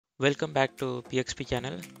Welcome back to PXP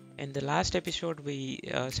channel. In the last episode, we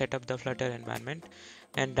set up the Flutter environment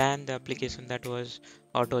and ran the application that was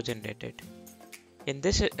auto-generated. In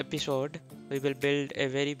this episode, we will build a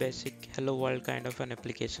very basic hello world kind of an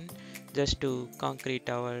application just to concrete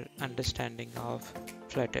our understanding of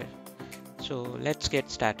Flutter. So let's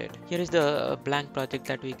get started. Here is the blank project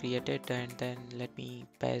that we created, and then let me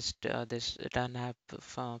paste this run app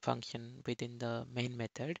function within the main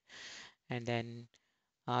method, and then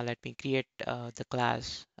let me create the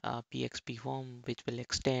class PXP home, which will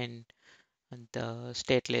extend the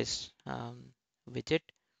stateless widget.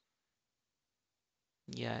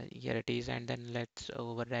 Yeah, here it is. And then let's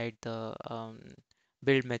override the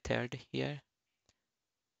build method here.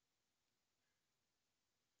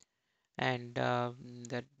 And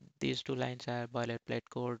that these two lines are boilerplate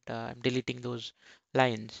code. I'm deleting those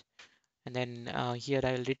lines. And then here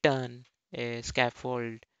I will return a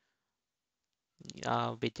scaffold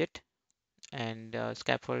widget. And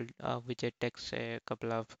scaffold widget takes a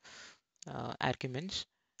couple of arguments.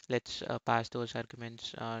 Let's pass those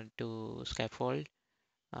arguments to scaffold.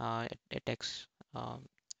 It takes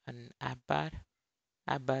an app bar.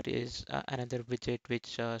 App bar is another widget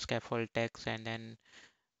which scaffold takes, and then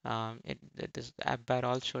this app bar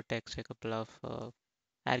also takes a couple of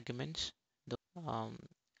arguments. Um,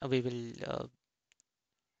 we will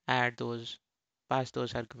add those, pass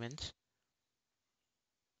those arguments.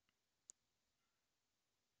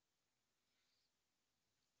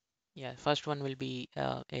 Yeah, first one will be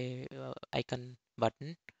a icon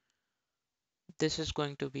button. This is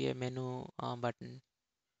going to be a menu button.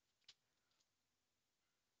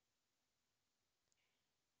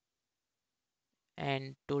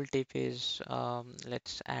 And tooltip is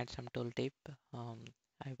let's add some tooltip.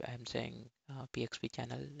 I'm saying PXP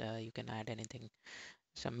channel. You can add anything,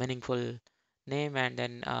 some meaningful name, and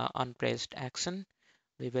then unpressed action.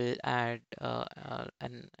 We will add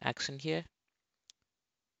an action here.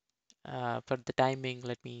 For the timing,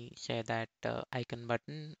 let me say that icon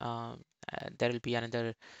button. There will be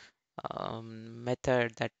another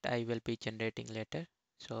method that I will be generating later.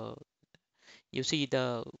 So you see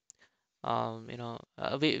the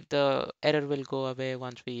error will go away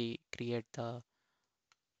once we create the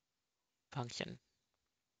function.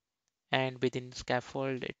 And within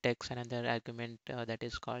scaffold, it takes another argument that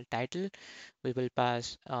is called title. We will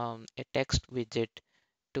pass a text widget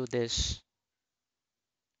to this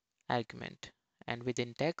argument. And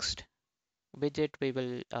within text widget, we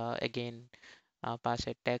will again pass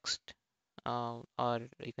a text or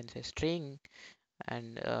you can say string,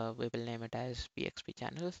 and we will name it as PXP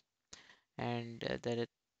channels. And the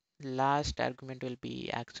last argument will be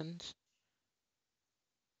actions.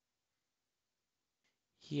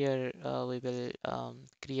 Here we will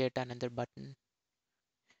create another button,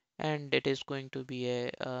 and it is going to be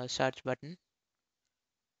a search button.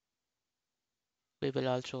 We will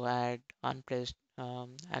also add unpressed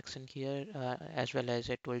action here as well as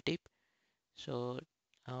a tooltip. So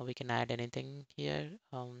we can add anything here.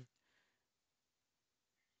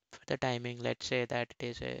 For the timing, let's say that it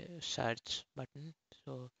is a search button.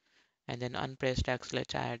 So and then unpressed action,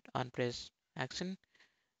 let's add unpressed action.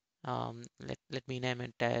 Let me name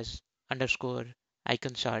it as underscore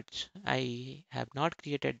icon search. I have not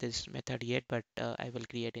created this method yet, but I will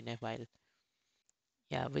create in a while.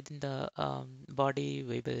 Yeah, within the body,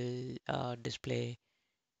 we will display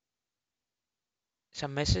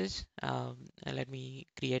some message. Let me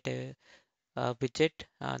create a widget.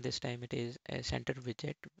 This time it is a center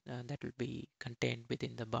widget that will be contained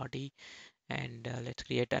within the body. And let's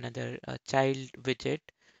create another child widget.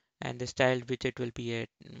 And this child widget will be a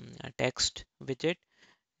text widget.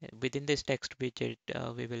 Within this text widget,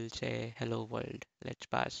 we will say hello world. Let's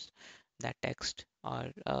pass that text.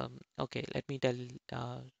 Or okay, let me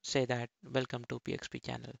say that welcome to PXP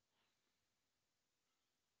channel.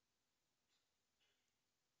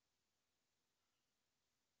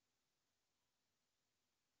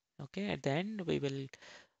 Okay, at the end we will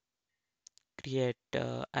create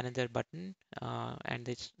another button, and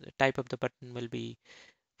this type of the button will be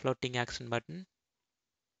floating action button.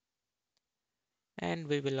 And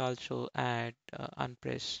we will also add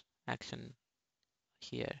unpress action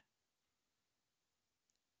here.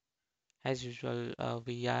 As usual,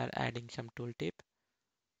 we are adding some tooltip,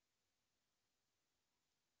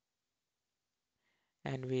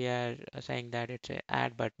 and we are saying that it's a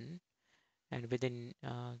add button. And within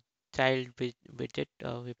child widget,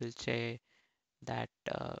 we will say that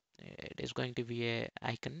it is going to be a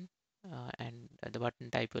icon, and the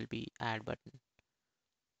button type will be add button,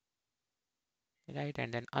 right?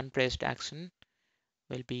 And then unpressed action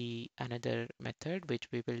will be another method which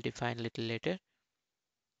we will define a little later.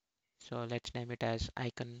 So let's name it as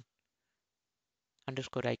icon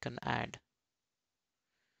underscore icon add.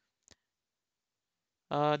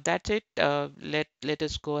 That's it. Let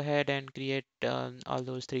us go ahead and create all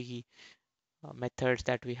those three methods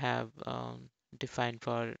that we have defined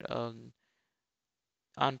for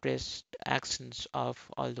on-pressed actions of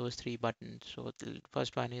all those three buttons. So the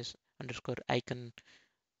first one is underscore icon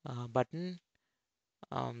button.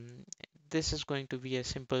 Um, this is going to be a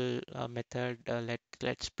simple method.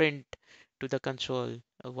 Let's print to the console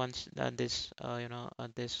once this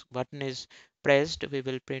button is pressed. We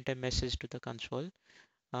will print a message to the console.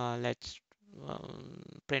 Let's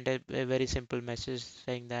print a very simple message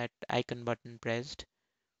saying that icon button pressed.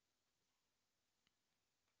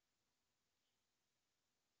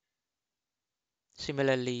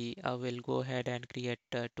 Similarly, we'll go ahead and create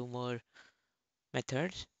two more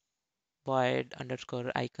methods: void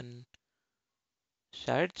underscore icon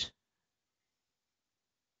search,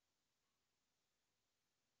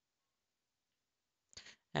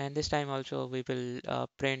 and this time also we will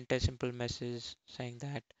print a simple message saying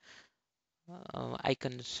that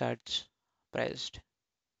icon search pressed.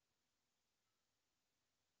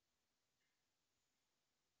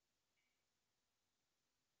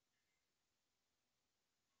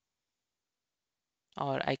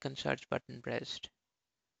 Or icon search button pressed.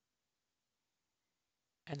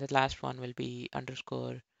 And the last one will be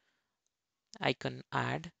underscore icon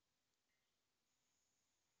add.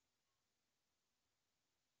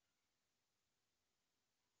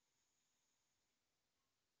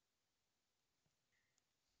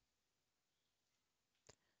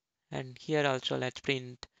 And here also let's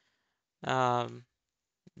print um,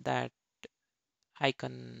 that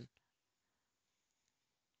icon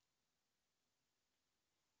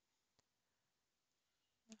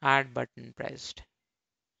add button pressed.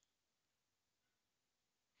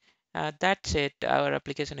 That's it. Our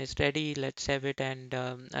application is ready. Let's save it and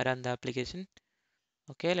run the application.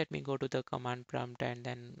 Okay, let me go to the command prompt and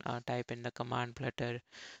then type in the command flutter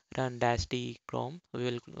run dash d Chrome. We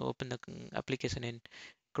will open the application in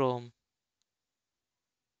Chrome.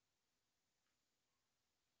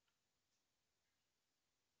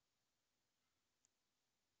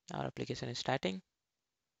 Our application is starting.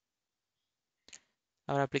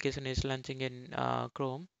 Our application is launching in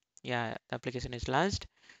Chrome. Yeah, the application is launched.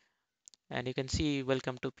 And you can see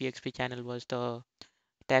welcome to PXP channel was the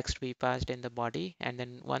text we passed in the body. And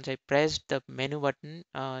then once I pressed the menu button,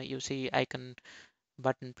 you see icon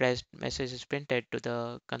button pressed message is printed to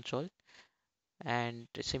the console. And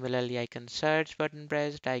similarly, icon search button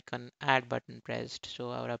pressed, icon add button pressed. So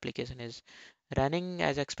our application is running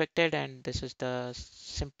as expected, and this is the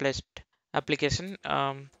simplest application.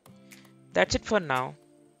 That's it for now.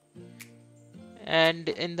 And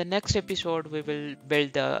in the next episode, we will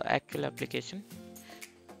build the actual application.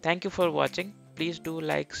 Thank you for watching. Please do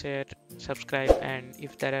like, share, subscribe, and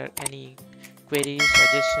if there are any queries,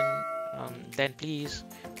 suggestion, then please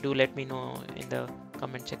do let me know in the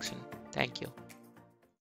comment section. Thank you.